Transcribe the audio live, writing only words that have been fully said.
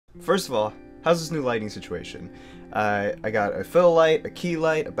first of all, how's this new lighting situation? I got a fill light, a key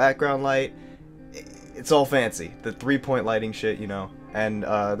light, a background light. It's all fancy. The 3-point lighting shit, you know. And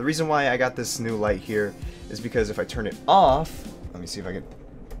the reason why I got this new light here is because if I turn it off, let me see if I can.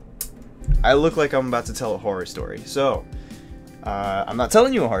 I look like I'm about to tell a horror story. So, I'm not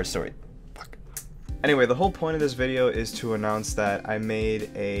telling you a horror story. Fuck. Anyway, the whole point of this video is to announce that I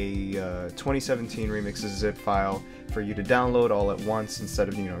made a 2017 remixes zip file for you to download all at once instead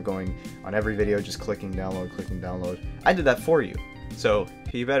of, you know, going on every video just clicking download. I did that for you. So,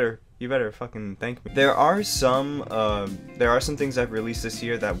 you better fucking thank me. There are some things I've released this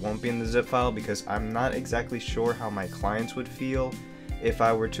year that won't be in the zip file because I'm not exactly sure how my clients would feel if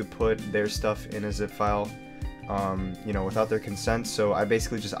I were to put their stuff in a zip file, you know, without their consent. So I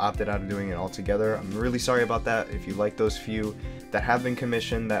basically just opted out of doing it altogether. I'm really sorry about that. If you like those few that have been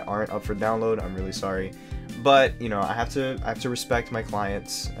commissioned that aren't up for download, I'm really sorry. But, you know, I have to respect my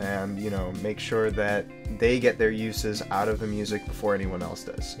clients and, you know, make sure that they get their uses out of the music before anyone else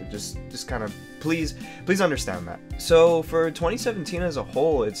does. So just kind of please understand that. So for 2017 as a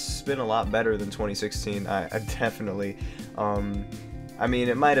whole, it's been a lot better than 2016. I definitely, I mean,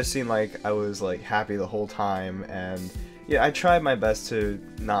 it might have seemed like I was like happy the whole time, and yeah, I tried my best to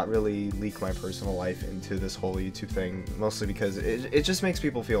not really leak my personal life into this whole YouTube thing, mostly because it just makes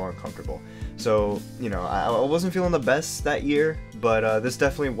people feel uncomfortable. So, you know, I wasn't feeling the best that year, but this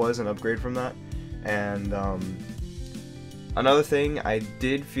definitely was an upgrade from that. And another thing, I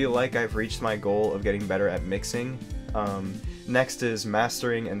did feel like I've reached my goal of getting better at mixing. Next is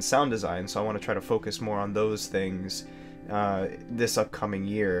mastering and sound design, so I want to try to focus more on those things this upcoming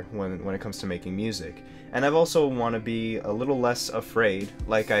year when it comes to making music. And I've also want to be a little less afraid,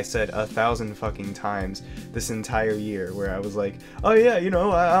 like I said 1,000 fucking times this entire year, where I was like, oh yeah, you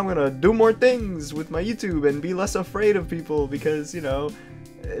know, I'm gonna do more things with my YouTube and be less afraid of people because, you know,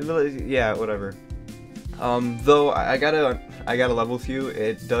 yeah, whatever. Though I gotta level with you,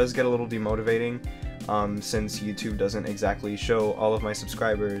 it does get a little demotivating, since YouTube doesn't exactly show all of my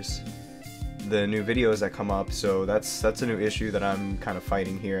subscribers the new videos that come up, so that's a new issue that I'm kind of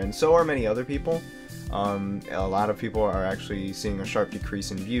fighting here, and so are many other people. A lot of people are actually seeing a sharp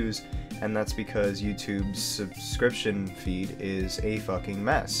decrease in views, and that's because YouTube's subscription feed is a fucking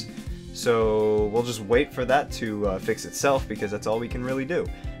mess. So we'll just wait for that to fix itself, because that's all we can really do.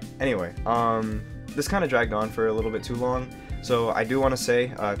 Anyway, this kind of dragged on for a little bit too long, so I do want to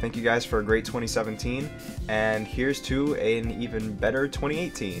say thank you guys for a great 2017, and here's to an even better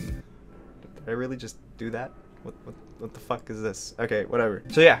 2018. Did I really just do that? What the fuck is this? Okay, whatever.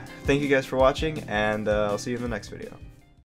 So yeah, thank you guys for watching, and I'll see you in the next video.